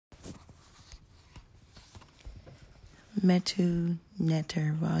Metu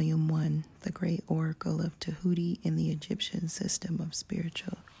Neter, Volume 1, The Great Oracle of Tahuti in the Egyptian System of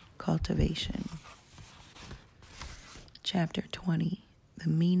Spiritual Cultivation. Chapter 20, The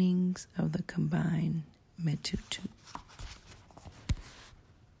Meanings of the Combined Metutu.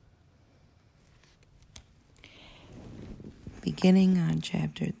 Beginning on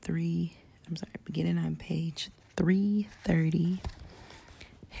page 330,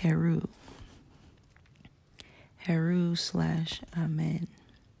 Heru. Heru / Amen.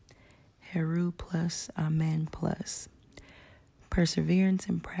 Heru plus Amen plus. Perseverance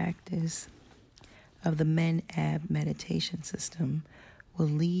and practice of the Men-Ab meditation system will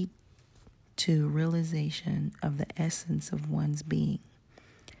lead to realization of the essence of one's being.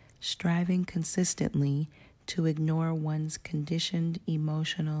 Striving consistently to ignore one's conditioned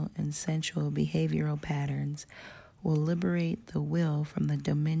emotional and sensual behavioral patterns will liberate the will from the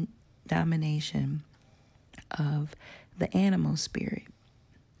domination of the animal spirit.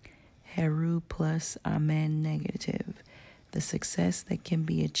 Heru plus Amen negative. The success that can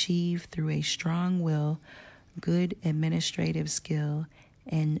be achieved through a strong will, good administrative skill,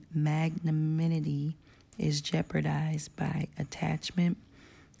 and magnanimity is jeopardized by attachment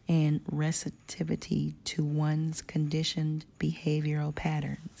and receptivity to one's conditioned behavioral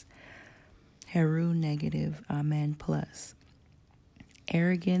patterns. Heru negative Amen plus.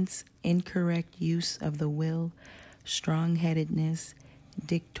 Arrogance, incorrect use of the will, strong-headedness,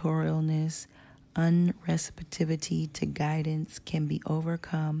 dictatorialness, unreceptivity to guidance can be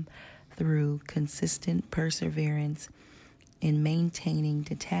overcome through consistent perseverance in maintaining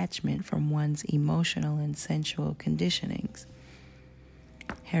detachment from one's emotional and sensual conditionings.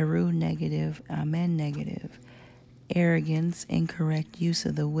 Heru negative, Amen negative. Arrogance, incorrect use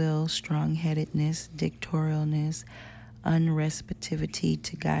of the will, strong-headedness, dictatorialness, unreceptivity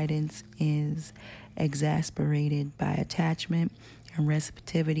to guidance is exasperated by attachment and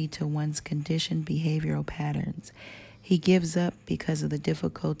receptivity to one's conditioned behavioral patterns. He gives up because of the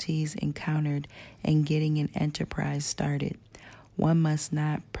difficulties encountered in getting an enterprise started. One must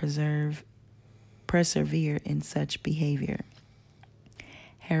not persevere in such behavior.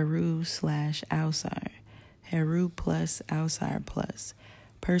 Heru / Ausar. Heru plus Ausar plus.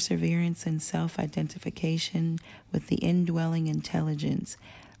 Perseverance and self-identification with the indwelling intelligence,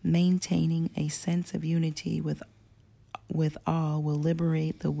 maintaining a sense of unity with all will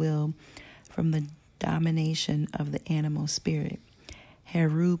liberate the will from the domination of the animal spirit.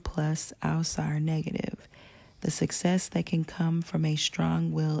 Heru plus Ausar negative. The success that can come from a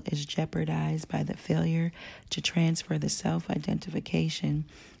strong will is jeopardized by the failure to transfer the self-identification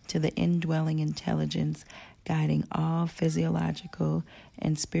to the indwelling intelligence, guiding all physiological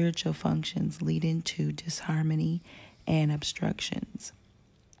and spiritual functions, leading to disharmony and obstructions.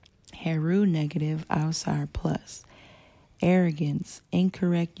 Heru negative Ausar plus. Arrogance,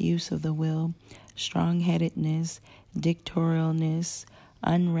 incorrect use of the will, strong-headedness, dictatorialness,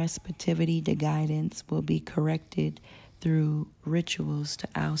 unreceptivity to guidance will be corrected through rituals to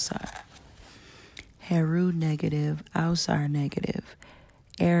Ausar. Heru negative Ausar negative.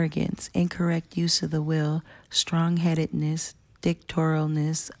 Arrogance, incorrect use of the will, strong-headedness,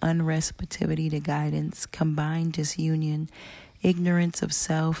 dictatorialness, unreceptivity to guidance, combined disunion, ignorance of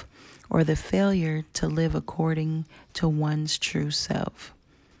self, or the failure to live according to one's true self.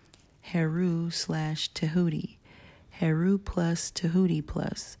 Heru / Tahuti. Heru plus Tahuti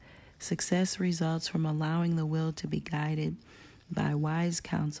plus. Success results from allowing the will to be guided by wise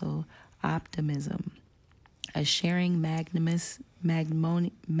counsel, optimism, a sharing magnanimous,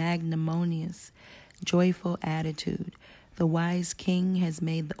 joyful attitude. The wise king has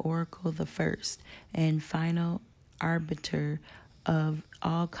made the oracle the first and final arbiter of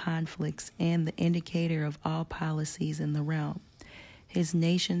all conflicts and the indicator of all policies in the realm. His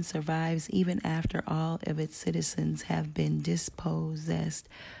nation survives even after all of its citizens have been dispossessed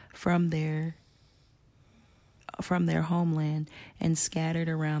from their homeland and scattered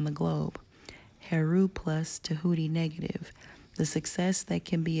around the globe. Heru plus Tahuti negative. The success that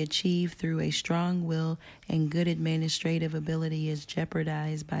can be achieved through a strong will and good administrative ability is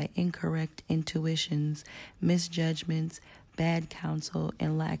jeopardized by incorrect intuitions, misjudgments, bad counsel,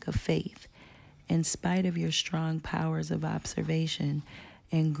 and lack of faith. In spite of your strong powers of observation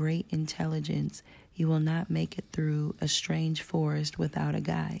and great intelligence, you will not make it through a strange forest without a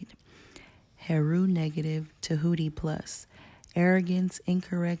guide. Heru negative Tahuti plus. Arrogance,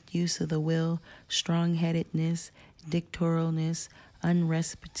 incorrect use of the will, strong-headedness, dictatorialness,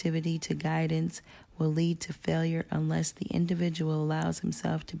 unreceptivity to guidance will lead to failure unless the individual allows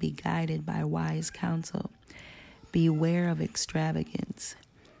himself to be guided by wise counsel. Beware of extravagance.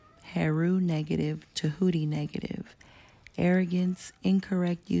 Heru negative, Tahuti negative. arrogance,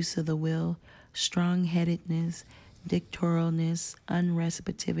 incorrect use of the will, strong-headedness, dictatorialness,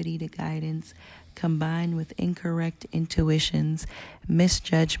 unreceptivity to guidance, combined with incorrect intuitions,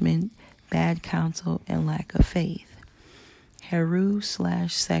 misjudgment, bad counsel, and lack of faith.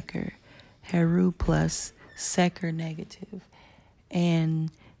 Heru/Seker, Heru plus, Seker negative. An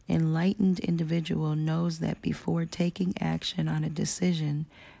enlightened individual knows that before taking action on a decision,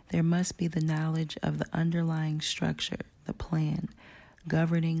 there must be the knowledge of the underlying structure, the plan,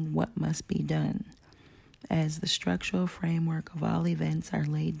 governing what must be done. As the structural framework of all events are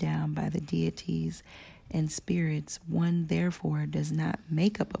laid down by the deities and spirits, one therefore does not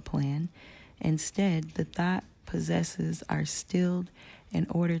make up a plan. Instead, the thought processes are stilled in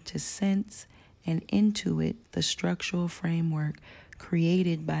order to sense and intuit the structural framework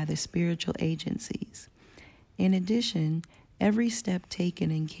created by the spiritual agencies. In addition, every step taken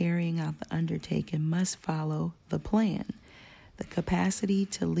in carrying out the undertaking must follow the plan. The capacity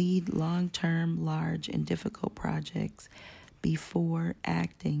to lead long-term, large, and difficult projects before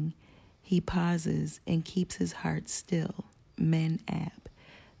acting, he pauses and keeps his heart still, men-ab.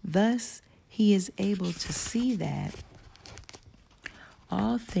 Thus, he is able to see that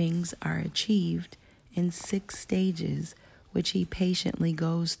all things are achieved in 6 stages, which he patiently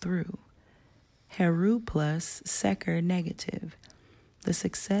goes through. Heru plus, Seker negative. The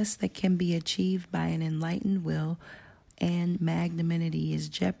success that can be achieved by an enlightened will and magnanimity is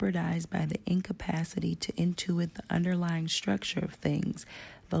jeopardized by the incapacity to intuit the underlying structure of things,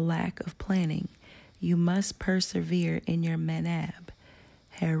 the lack of planning. You must persevere in your menab.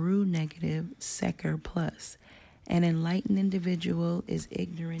 Heru negative, Seker plus. An enlightened individual is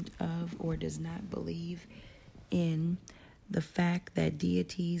ignorant of or does not believe in the fact that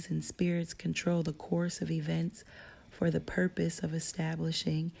deities and spirits control the course of events for the purpose of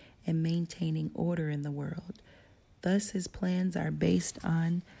establishing and maintaining order in the world. Thus, his plans are based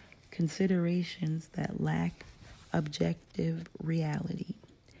on considerations that lack objective reality.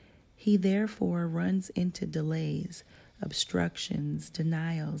 He therefore runs into delays, obstructions,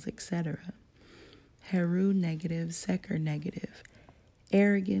 denials, etc. Heru negative, Seker negative.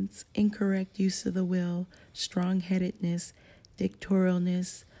 Arrogance, incorrect use of the will, strong-headedness,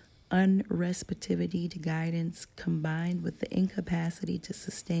 dictatorialness, unreceptivity to guidance, combined with the incapacity to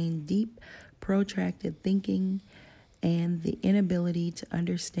sustain deep, protracted thinking and the inability to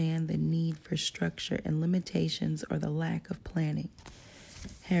understand the need for structure and limitations or the lack of planning.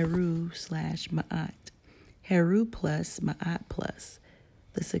 Heru/Ma'at. Heru plus, Ma'at plus.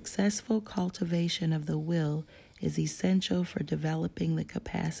 The successful cultivation of the will is essential for developing the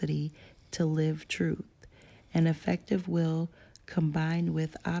capacity to live truth. An effective will combined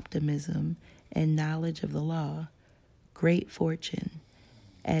with optimism and knowledge of the law, great fortune.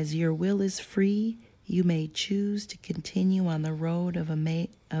 As your will is free, you may choose to continue on the road of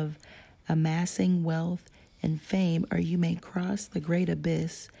amassing wealth and fame, or you may cross the great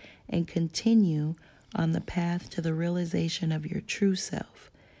abyss and continue on the path to the realization of your true self.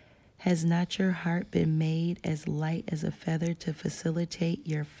 Has not your heart been made as light as a feather to facilitate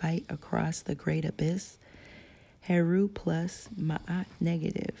your fight across the great abyss? Heru plus, Ma'at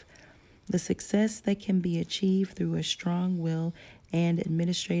negative. The success that can be achieved through a strong will and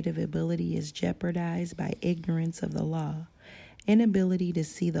administrative ability is jeopardized by ignorance of the law, inability to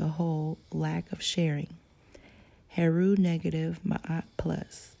see the whole, lack of sharing. Heru negative, Ma'at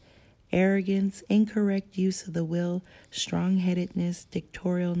plus. Arrogance, incorrect use of the will, strong-headedness,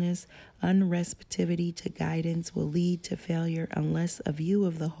 dictatorialness, unreceptivity to guidance will lead to failure unless a view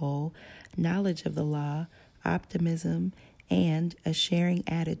of the whole, knowledge of the law, optimism, and a sharing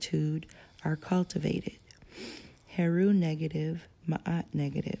attitude are cultivated. Heru negative, Ma'at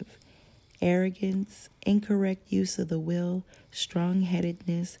negative. Arrogance, incorrect use of the will,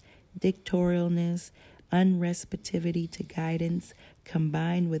 strong-headedness, dictatorialness, unreceptivity to guidance,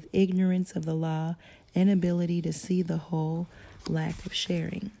 combined with ignorance of the law, inability to see the whole, lack of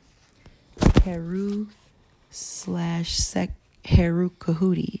sharing. Heru/Heru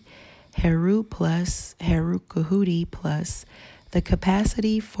Kahuti. Heru plus, Heru Kahuti plus. The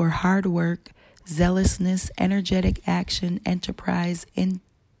capacity for hard work, zealousness, energetic action, enterprise,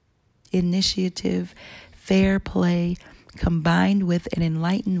 initiative, fair play, combined with an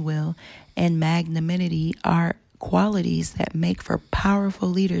enlightened will and magnanimity are qualities that make for powerful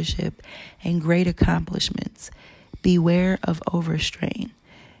leadership and great accomplishments. Beware of overstrain.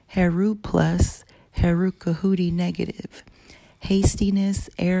 Heru plus, Heru Kahuti negative. Hastiness,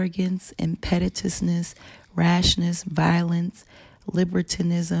 arrogance, impetuousness, rashness, violence,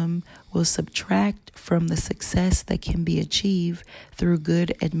 libertinism will subtract from the success that can be achieved through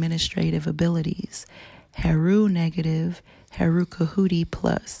good administrative abilities. Heru negative, Heru Kahudi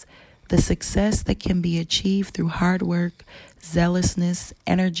plus. The success that can be achieved through hard work, zealousness,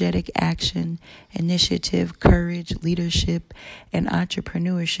 energetic action, initiative, courage, leadership, and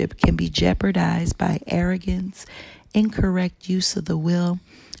entrepreneurship can be jeopardized by arrogance, incorrect use of the will,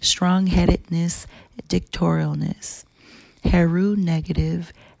 strong-headedness, dictatorialness. Heru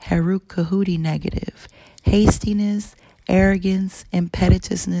negative, Heru Kahudi negative. Hastiness, arrogance,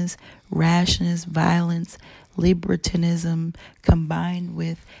 impetuousness, rashness, violence, libertinism, combined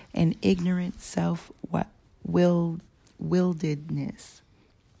with an ignorant self-willedness.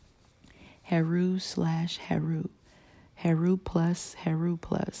 Heru/Heru. Heru plus, Heru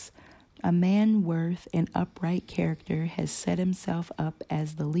plus. A man worth an upright character has set himself up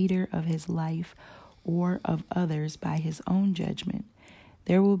as the leader of his life or of others by his own judgment.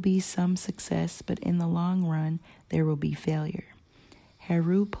 There will be some success, but in the long run, there will be failure.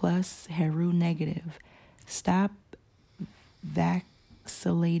 Heru plus, Heru negative. Stop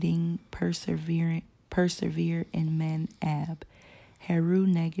vacillating, persevere in men ab. Heru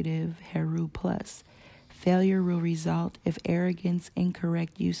negative, Heru plus. Failure will result if arrogance,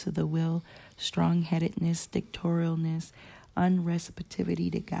 incorrect use of the will, strong-headedness, dictatorialness,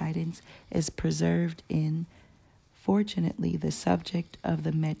 unreceptivity to guidance is preserved in. Fortunately, the subject of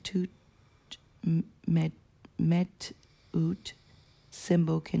the Metut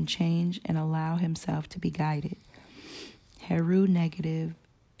symbol can change and allow himself to be guided. Heru negative,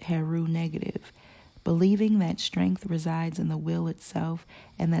 Heru negative. Believing that strength resides in the will itself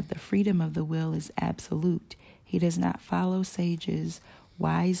and that the freedom of the will is absolute, he does not follow sages,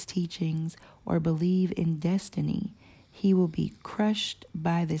 wise teachings, or believe in destiny. He will be crushed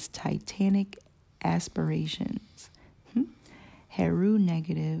by this titanic aspirations. Heru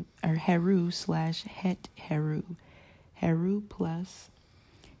negative, or Heru/Het Heru. Heru plus,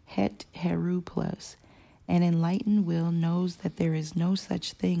 Het Heru plus. An enlightened will knows that there is no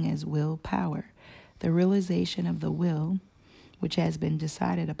such thing as will power. The realization of the will, which has been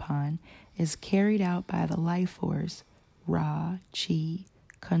decided upon, is carried out by the life force, Ra, Chi,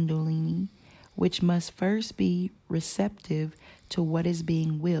 Kundalini, which must first be receptive to what is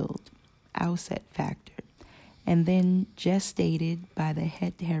being willed, outset factor, and then gestated by the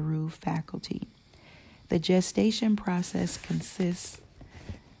Het Heru faculty. The gestation process consists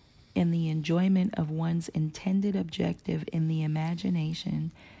in the enjoyment of one's intended objective in the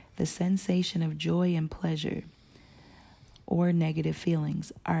imagination. The sensation of joy and pleasure or negative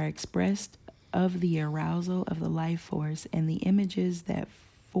feelings are expressed of the arousal of the life force, and the images that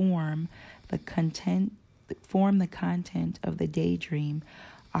form the content of the daydream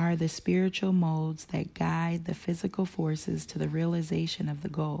are the spiritual molds that guide the physical forces to the realization of the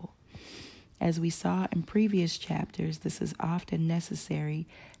goal. As we saw in previous chapters, this is often necessary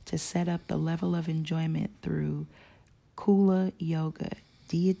to set up the level of enjoyment through Kula yoga,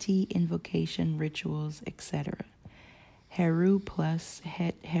 deity invocation rituals, etc. Heru plus,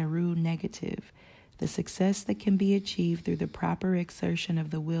 Het Heru negative. The success that can be achieved through the proper exertion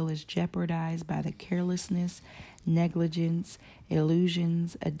of the will is jeopardized by the carelessness, negligence,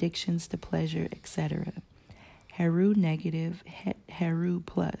 illusions, addictions to pleasure, etc. Heru negative, Het Heru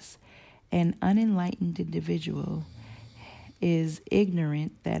plus. An unenlightened individual is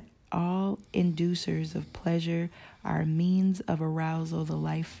ignorant that all inducers of pleasure are means of arousing the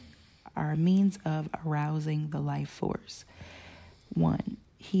life force. 1.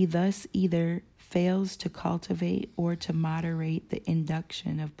 He thus either fails to cultivate or to moderate the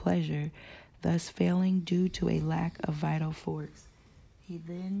induction of pleasure, thus failing due to a lack of vital force. He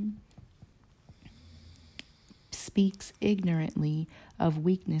then speaks ignorantly of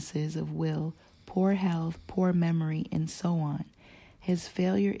weaknesses of will, poor health, poor memory, and so on. His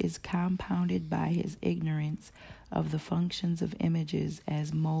failure is compounded by his ignorance of the functions of images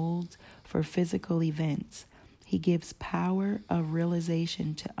as molds for physical events. He gives power of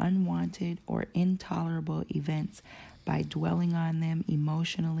realization to unwanted or intolerable events by dwelling on them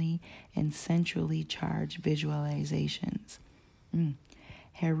emotionally and sensually charged visualizations.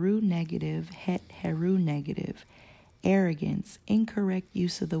 Heru negative, Het Heru negative. Arrogance, incorrect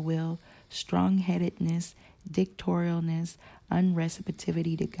use of the will, strong-headedness, dictatorialness,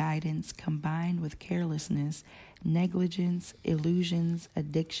 unreceptivity to guidance combined with carelessness, negligence, illusions,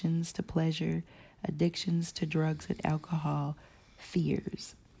 addictions to pleasure, addictions to drugs and alcohol,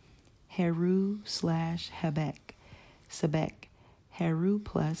 fears. Heru/Sebek. Sebek. Heru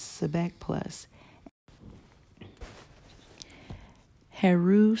plus, Sebek plus.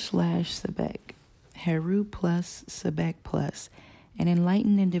 Heru/Sebek. Heru plus, Sebek plus. An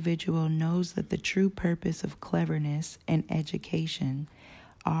enlightened individual knows that the true purpose of cleverness and education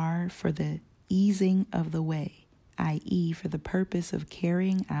are for the easing of the way, i.e., for the purpose of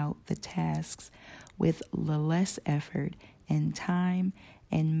carrying out the tasks with the less effort and time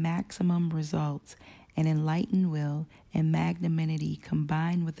and maximum results. An enlightened will and magnanimity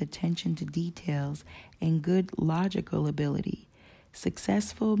combined with attention to details and good logical ability.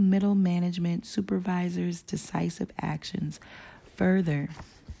 Successful middle management supervisors decisive actions. Further,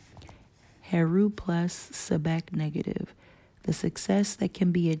 Heru plus Sebek negative. The success that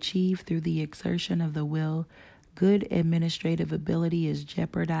can be achieved through the exertion of the will, good administrative ability is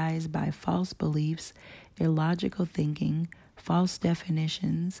jeopardized by false beliefs, illogical thinking, false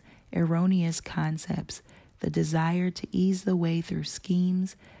definitions, erroneous concepts, the desire to ease the way through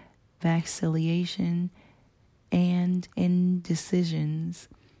schemes, vacillation, and indecisions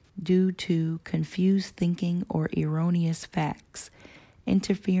due to confused thinking or erroneous facts,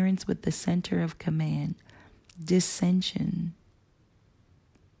 interference with the center of command, dissension,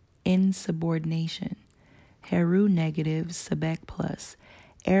 insubordination. Heru negative, Sebek plus.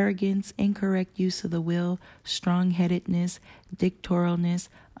 Arrogance, incorrect use of the will, strong-headedness, dictatorialness,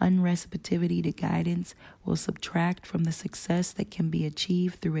 unreceptivity to guidance will subtract from the success that can be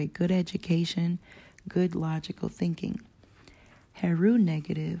achieved through a good education, good logical thinking. Heru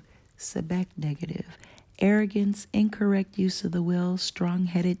negative, Sebek negative. Arrogance, incorrect use of the will,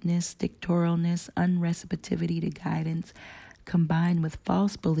 strong-headedness, dictatorialness, unreceptivity to guidance, combined with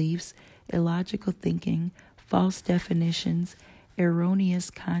false beliefs, illogical thinking, false definitions,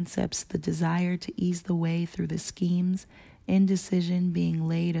 erroneous concepts, the desire to ease the way through the schemes, indecision, being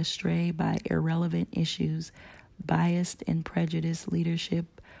led astray by irrelevant issues, biased and prejudiced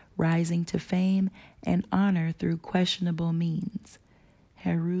leadership, rising to fame and honor through questionable means.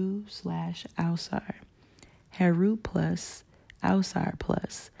 Heru/Ausar. Heru plus, Ausar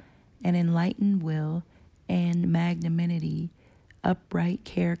plus. An enlightened will and magnanimity, upright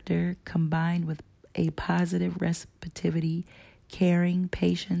character combined with a positive receptivity, caring,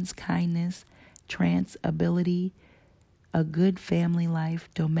 patience, kindness, trance ability, a good family life,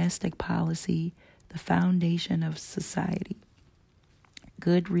 domestic policy, the foundation of society.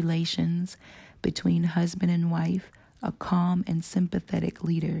 Good relations between husband and wife, a calm and sympathetic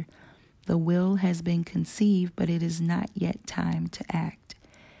leader. The will has been conceived, but it is not yet time to act.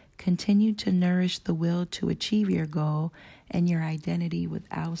 Continue to nourish the will to achieve your goal and your identity with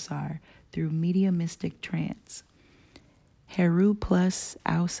Ausar through mediumistic trance. Heru plus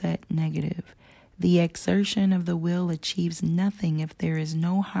Auset negative. The exertion of the will achieves nothing if there is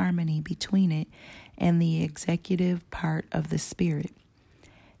no harmony between it and the executive part of the spirit.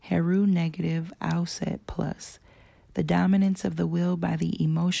 Heru negative, Auset plus. The dominance of the will by the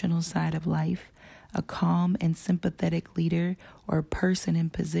emotional side of life, a calm and sympathetic leader or person in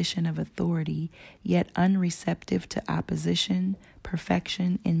position of authority, yet unreceptive to opposition,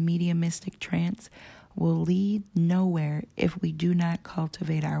 perfection, and mediumistic trance, will lead nowhere if we do not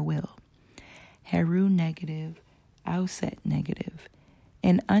cultivate our will. Heru negative, Auset negative.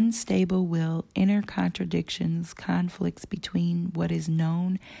 An unstable will, inner contradictions, conflicts between what is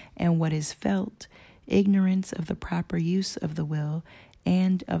known and what is felt, ignorance of the proper use of the will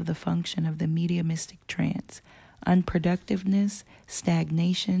and of the function of the mediumistic trance, unproductiveness,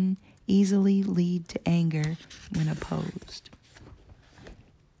 stagnation, easily lead to anger when opposed.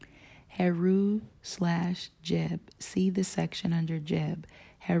 Heru/Jeb, see the section under Jeb.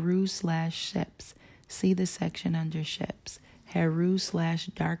 Heru/Sheps, see the section under Sheps.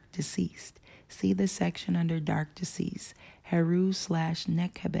 Heru/Dark Deceased, see the section under Dark Deceased.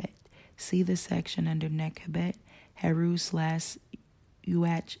 Heru/Nekhebet, see the section under Nekhebet. Heru/Uachet,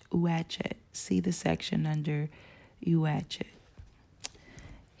 see the section under Uachet.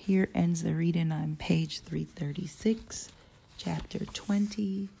 Here ends the reading on page 336, chapter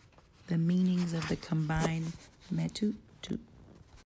 20, the meanings of the combined Metutu.